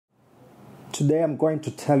Today I'm going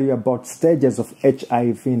to tell you about stages of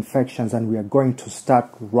HIV infections, and we are going to start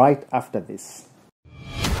right after this.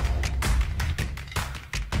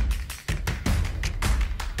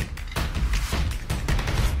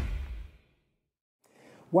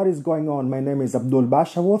 What is going on? My name is Abdul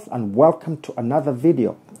Bashawuth and welcome to another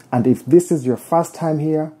video. And if this is your first time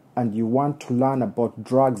here and you want to learn about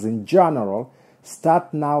drugs in general,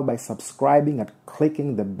 start now by subscribing and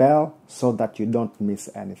clicking the bell so that you don't miss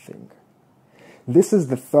anything. This is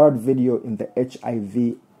the third video in the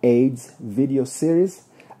HIV/AIDS video series.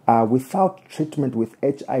 Without treatment with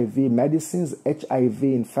HIV medicines, HIV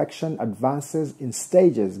infection advances in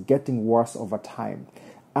stages, getting worse over time.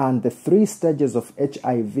 And the three stages of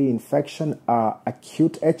HIV infection are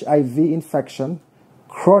acute HIV infection,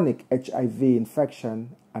 chronic HIV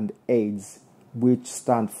infection, and AIDS, which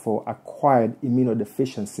stand for acquired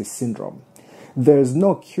immunodeficiency syndrome. There is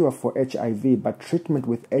no cure for HIV, but treatment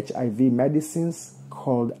with HIV medicines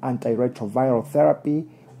called antiretroviral therapy,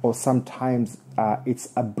 or sometimes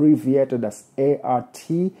it's abbreviated as ART,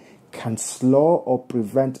 can slow or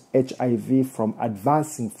prevent HIV from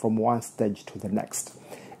advancing from one stage to the next.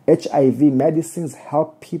 HIV medicines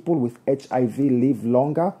help people with HIV live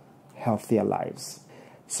longer, healthier lives.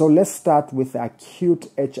 So let's start with acute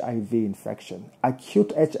HIV infection.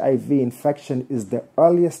 Acute HIV infection is the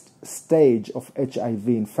earliest stage of HIV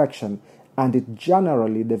infection, and it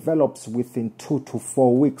generally develops within 2 to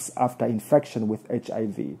 4 weeks after infection with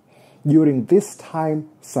HIV. During this time,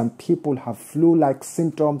 some people have flu-like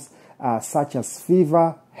symptoms such as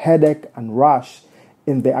fever, headache, and rash.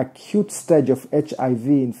 In the acute stage of HIV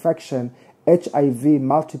infection, HIV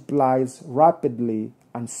multiplies rapidly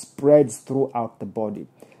and spreads throughout the body.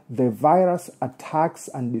 The virus attacks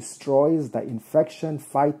and destroys the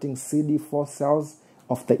infection-fighting CD4 cells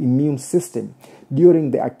of the immune system.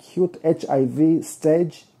 During the acute HIV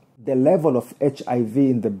stage, the level of HIV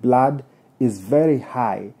in the blood is very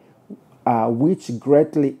high, which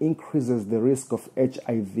greatly increases the risk of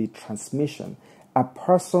HIV transmission. A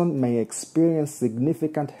person may experience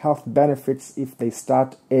significant health benefits if they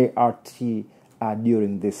start ART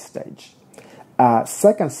during this stage.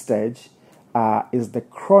 Second stage is the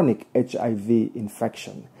chronic HIV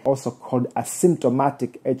infection, also called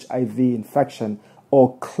asymptomatic HIV infection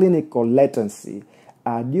or clinical latency.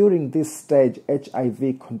 During this stage,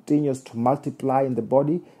 HIV continues to multiply in the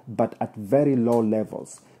body, but at very low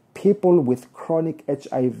levels. People with chronic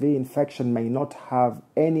HIV infection may not have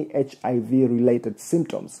any HIV-related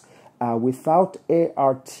symptoms. Without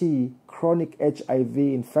ART, chronic HIV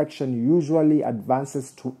infection usually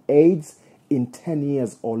advances to AIDS in 10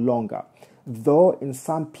 years or longer, though in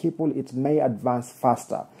some people it may advance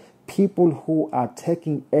faster. People who are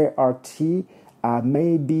taking ART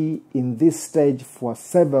may be in this stage for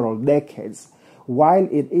several decades. While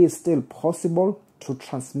it is still possible to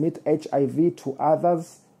transmit HIV to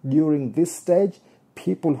others during this stage,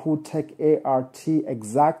 people who take ART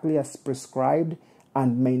exactly as prescribed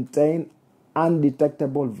and maintain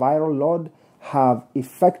undetectable viral load have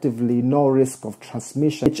effectively no risk of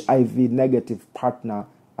transmission of HIV-negative partner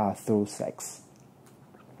through sex.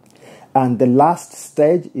 And the last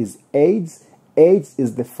stage is AIDS. AIDS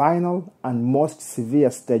is the final and most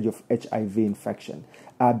severe stage of HIV infection.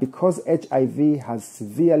 Because HIV has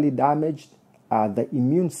severely damaged the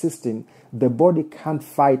immune system, the body can't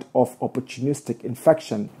fight off opportunistic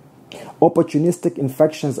infection. Opportunistic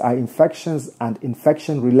infections are infections and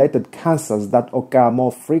infection-related cancers that occur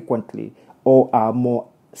more frequently or are more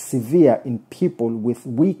severe in people with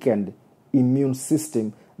weakened immune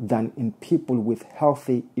system than in people with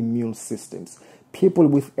healthy immune systems. People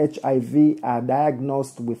with HIV are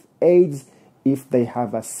diagnosed with AIDS if they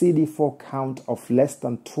have a CD4 count of less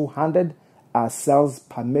than 200 cells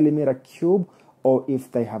per millimeter cube, or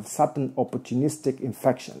if they have certain opportunistic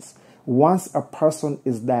infections. Once a person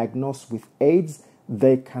is diagnosed with AIDS,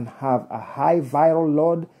 they can have a high viral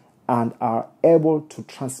load and are able to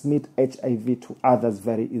transmit HIV to others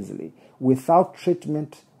very easily. Without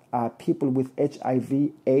treatment, people with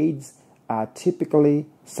HIV/AIDS typically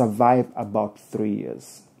survive about 3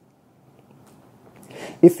 years.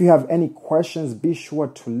 If you have any questions, be sure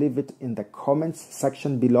to leave it in the comments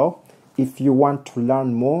section below. If you want to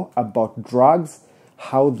learn more about drugs,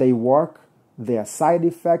 how they work, their side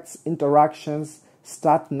effects, interactions,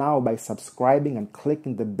 start now by subscribing and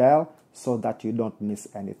clicking the bell so that you don't miss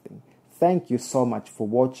anything. Thank you so much for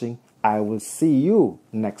watching. I will see you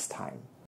next time.